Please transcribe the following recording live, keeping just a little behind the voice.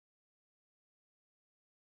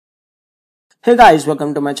Hey guys,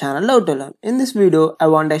 welcome to my channel Love to Learn. In this video, I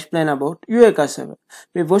want to explain about Eureka server.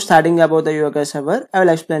 Before starting about the Eureka server, I will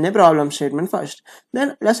explain a problem statement first.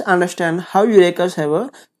 Then let's understand how Eureka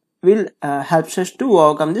server will help us to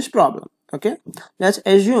overcome this problem. Okay, let's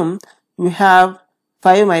assume we have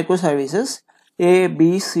 5 microservices A,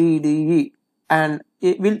 B, C, D, E, and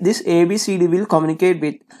this A, B, C, D will communicate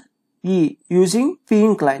with E using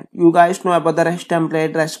Ping client. You guys know about the REST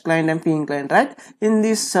template, REST client and Ping client, right? In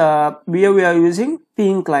this video, we are using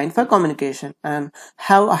Ping client for communication and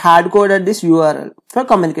have hard coded this URL for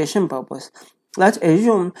communication purpose. Let's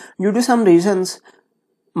assume due to some reasons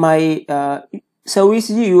my service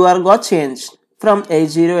URL got changed from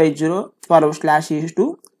 8080/e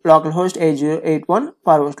to localhost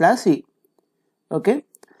 8081/e. Okay,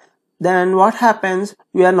 then what happens?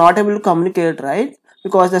 We are not able to communicate, right?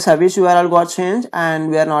 Because the service URL got changed and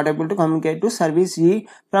we are not able to communicate to service E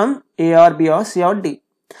from A or B or C or D.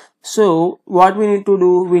 So what we need to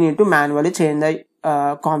do, we need to manually change the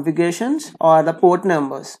configurations or the port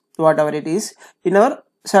numbers, whatever it is, in our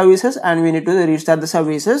services, and we need to restart the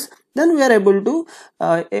services. Then we are able to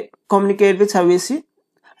communicate with service C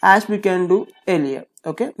as we can do earlier.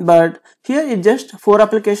 Okay, but here it's just 4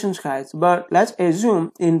 applications, guys. But let's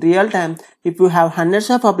assume in real time, if you have hundreds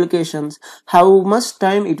of applications, how much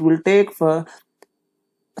time it will take for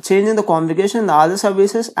changing the configuration in all the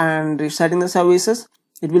services and restarting the services.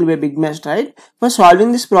 It will be a big mess, right? For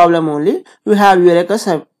solving this problem only, we have Eureka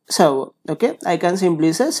server. Okay, I can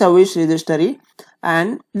simply say service registry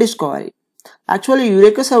and discovery. Actually,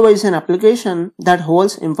 Eureka server is an application that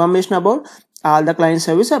holds information about all the client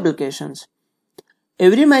service applications.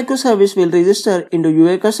 Every microservice will register into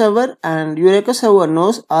Eureka server, and Eureka server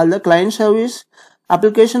knows all the client service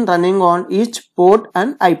application running on each port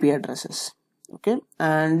and IP addresses. Okay,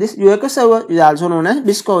 and this Eureka server is also known as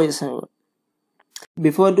Discovery server.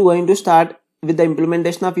 Before going to start with the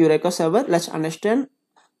implementation of Eureka server, let's understand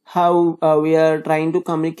how we are trying to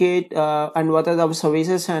communicate and what are the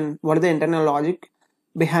services and what are the internal logic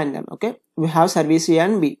behind them. Okay, we have service A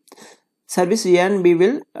and B. Service A and B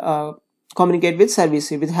will communicate with service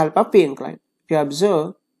C with help of Ping client. If you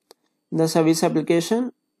observe the service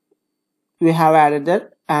application, we have added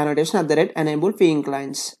that annotation at the rate enable Ping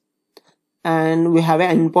clients, and we have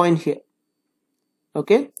an endpoint here.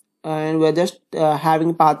 Okay, and we are just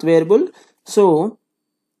having path variable. So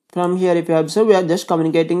from here, if you observe, we are just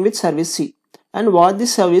communicating with service C, and what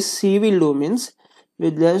this service C will do means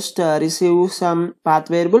we'll just receive some path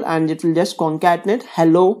variable and it will just concatenate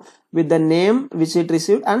hello with the name which it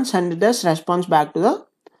received and send it as response back to the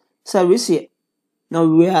service A. Now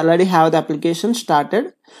we already have the application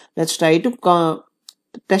started. Let's try to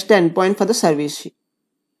test the endpoint for the service C,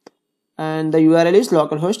 and the URL is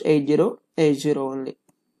localhost 8080 only.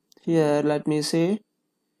 Here let me say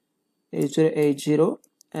 8080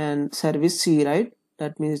 and service C, right?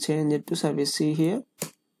 Let me change it to service C here.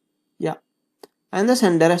 Yeah, and the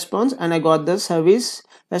sender response, and I got the service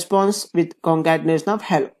response with concatenation of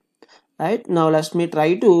hello. Right, now let me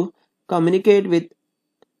try to communicate with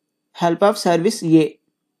help of service A.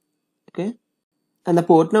 Okay, and the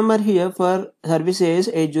port number here for service A is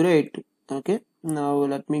 8082. Okay, now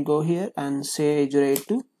let me go here and say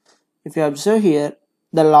 8082. If you observe here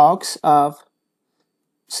the logs of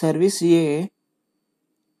service A,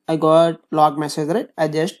 I got log message, right?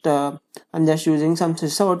 I'm just using some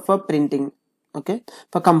sysout for printing. Okay,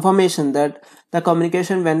 for confirmation that the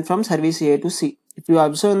communication went from service A to C. If you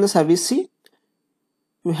observe in the service C,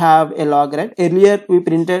 we have a log, right? Earlier we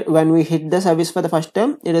printed when we hit the service for the first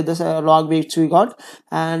time, it is the log which we got,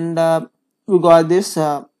 and we got this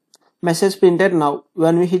message printed now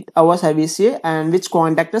when we hit our service A and which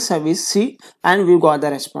contacted service C, and we got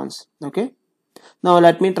the response. Okay, now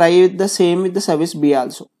let me try the same with the service B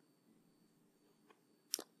also.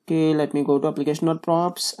 Okay, let me go to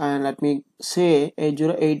application.props and let me say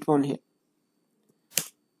 8081 here.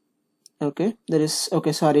 Okay, there is,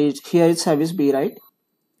 okay, sorry, here is service B, right?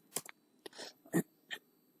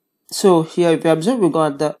 So here if you observe, we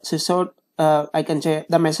got the sysout, I can say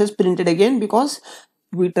the message printed again because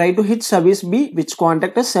we try to hit service B which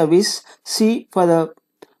contacted service C for the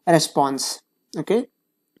response. Okay,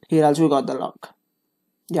 here also we got the log.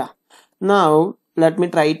 Yeah, now let me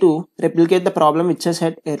try to replicate the problem which I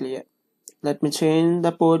said earlier. Let me change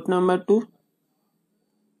the port number to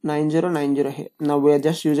 9090 here. Now we are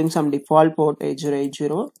just using some default port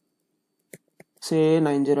 8080, say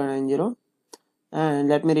 9090, and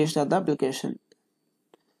let me restart the application.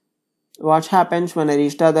 What happens when I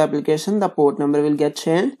restart the application? The port number will get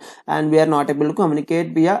changed and we are not able to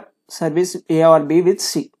communicate via service A or B with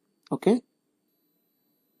C. Okay,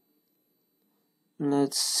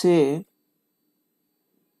 let's say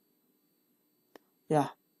Yeah,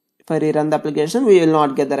 if I rerun the application, we will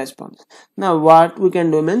not get the response. Now what we can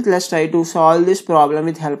do means, let's try to solve this problem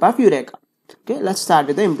with help of Eureka. Okay, let's start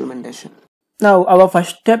with the implementation. Now our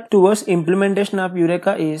first step towards implementation of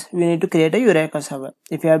Eureka is we need to create a Eureka server.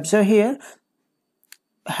 If you observe here,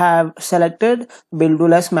 have selected build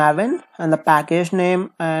tool as Maven, and the package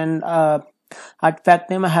name and artifact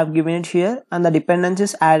name I have given it here, and the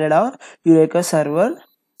dependencies added are Eureka server,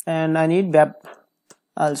 and I need web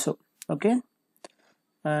also. Okay,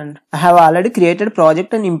 and I have already created a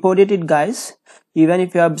project and imported it, guys. Even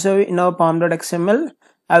if you observe in our pom.xml,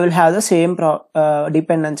 I will have the same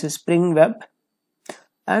dependencies, Spring Web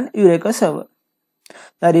and Eureka server.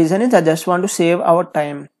 The reason is I just want to save our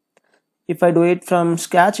time. If I do it from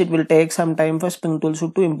scratch, it will take some time for Spring Tool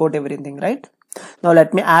Suite to import everything, right? Now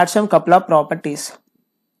let me add some couple of properties.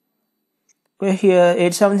 Okay, here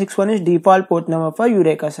 8761 is default port number for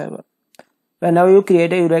Eureka server. Whenever you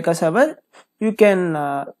create a Eureka server, you can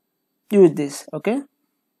use this. Okay,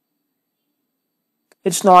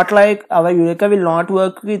 it's not like our Eureka will not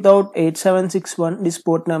work without 8761, this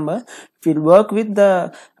port number. It will work with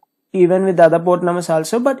the even with the other port numbers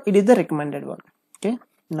also, but it is the recommended one. Okay,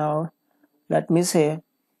 now let me say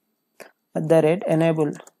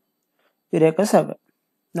 @enable Eureka server.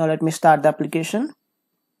 Now let me start the application.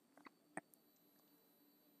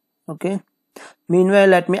 Okay, meanwhile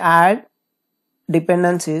let me add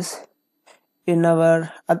dependencies in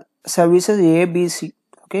our services A, B, C.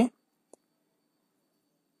 Okay,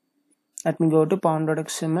 let me go to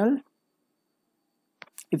pom.xml.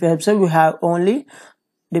 If you observe, we have only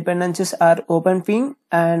dependencies are OpenPing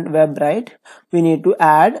and web, right? We need to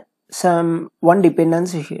add one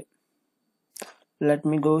dependency here. Let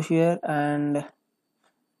me go here and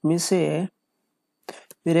let me say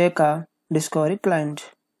Eureka discovery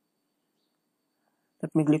client.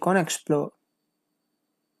 Let me click on explore.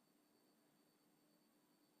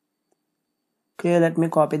 Okay, let me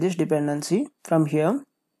copy this dependency from here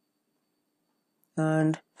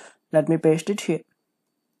and let me paste it here.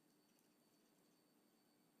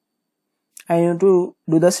 I need to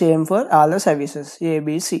do the same for all the services A,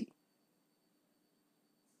 B, C.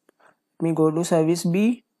 Let me go to service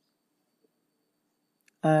B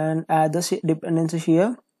and add the dependency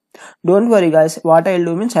here. Don't worry guys, what I'll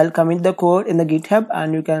do means I'll commit the code in the GitHub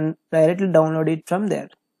and you can directly download it from there.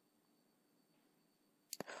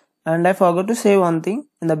 And I forgot to say one thing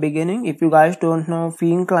in the beginning. If you guys don't know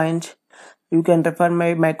Fiend client, you can refer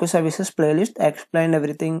my Microservices playlist. I explained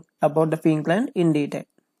everything about the Fiend client in detail.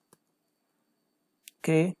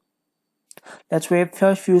 Okay, let's wait for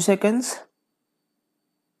a few seconds.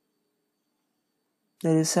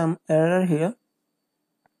 There is some error here.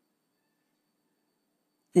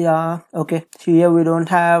 Yeah, okay, here we don't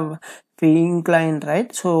have Fiend client,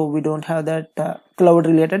 right? So we don't have that cloud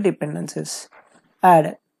related dependencies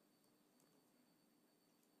added.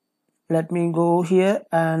 Let me go here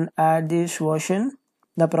and add this version,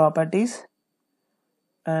 the properties,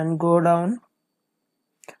 and go down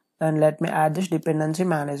and let me add this dependency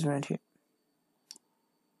management here.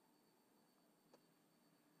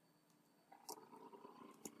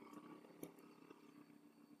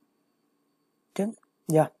 Okay,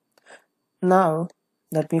 yeah, now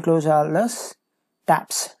let me close all the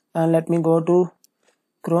tabs and let me go to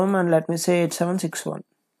Chrome and let me say 8761.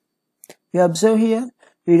 You observe here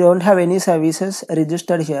we don't have any services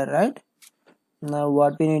registered here, right? Now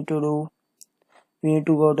what we need to do, we need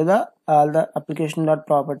to go to the all the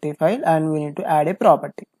application.property file and we need to add a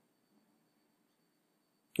property,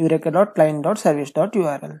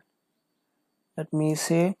 eureka.client.service.url. let me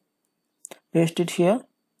say paste it here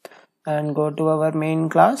and go to our main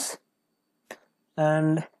class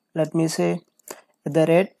and let me say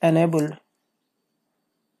 @enable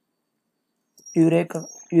Eureka.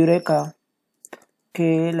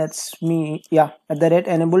 Okay,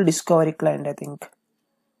 @enable discovery client, I think.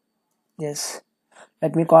 Yes,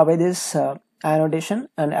 let me copy this annotation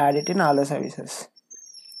and add it in all the services.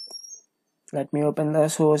 Let me open the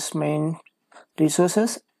source main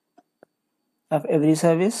resources of every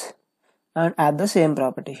service and add the same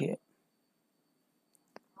property here.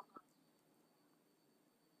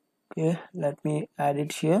 Okay, let me add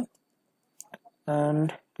it here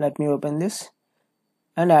and let me open this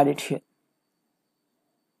and add it here.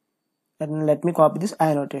 And let me copy this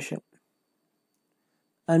annotation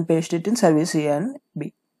and paste it in service A and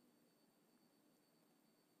B.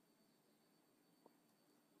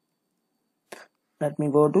 Let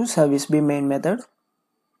me go to service B main method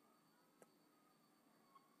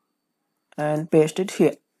and paste it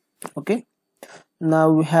here. Okay,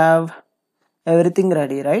 now we have everything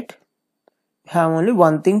ready, right? We have only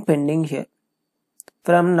one thing pending here.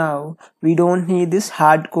 From now, we don't need this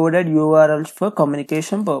hard-coded URLs for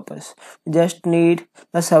communication purpose. We just need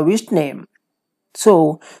the service name.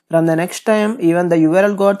 So from the next time, even the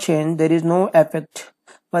URL got changed, there is no effect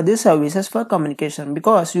for these services for communication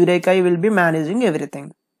because Eureka will be managing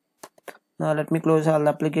everything. Now let me close all the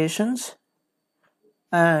applications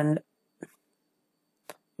and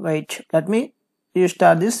wait, let me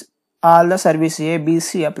restart this all the service A, B,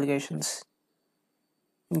 C applications.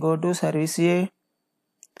 Go to service A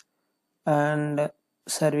and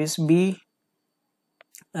service B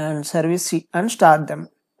and service C and start them.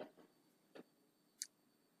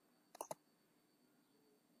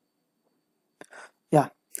 Yeah,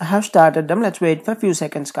 I have started them. Let's wait for a few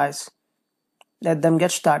seconds, guys. Let them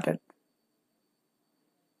get started.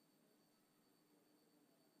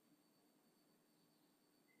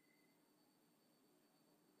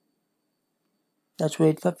 Let's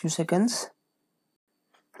wait for a few seconds.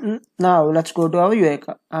 Now let's go to our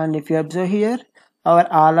Eureka, and if you observe here, all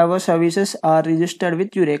our services are registered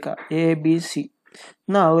with Eureka A, B, C.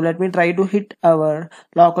 Now let me try to hit our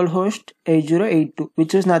localhost 8082,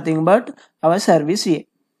 which is nothing but our service A.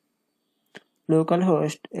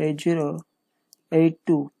 Localhost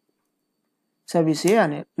 8082 service A,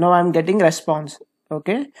 and now I'm getting response.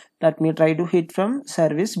 Okay, let me try to hit from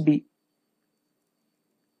service B.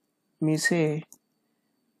 Let me say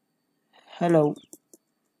hello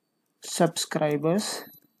subscribers.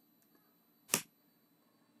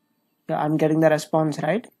 Yeah, I'm getting the response,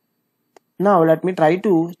 right? Now let me try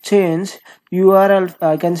to change URL,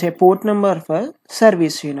 I can say port number for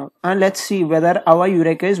service, and let's see whether our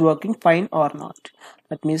Eureka is working fine or not.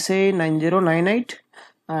 Let me say 9098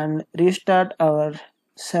 and restart our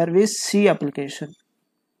service C application.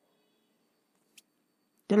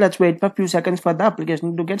 Okay, let's wait for a few seconds for the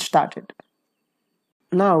application to get started.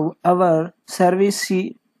 Now our service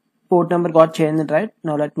C port number got changed, right?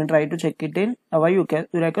 Now let me try to check it in our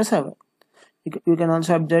Eureka server. You can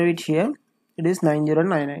also observe it here. It is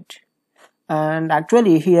 9098, and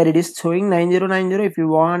actually here it is showing 9090. If you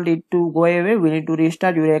want it to go away, we need to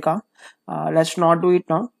restart Eureka. Let's not do it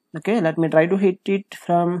now. Okay, let me try to hit it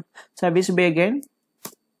from service B again.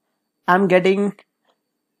 I'm getting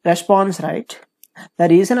response, right? The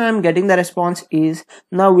reason I'm getting the response is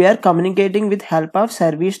now we are communicating with help of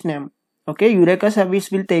service name. Okay, Eureka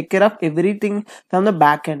service will take care of everything from the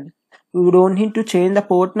backend. We don't need to change the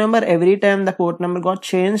port number every time the port number got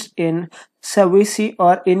changed in service C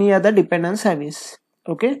or any other dependent service.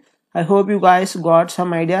 Okay, I hope you guys got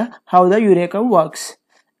some idea how the Eureka works.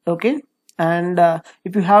 Okay, and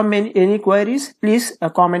if you have any queries, please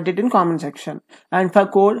comment it in comment section, and for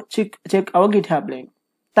code check our GitHub link.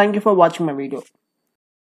 Thank you for watching my video.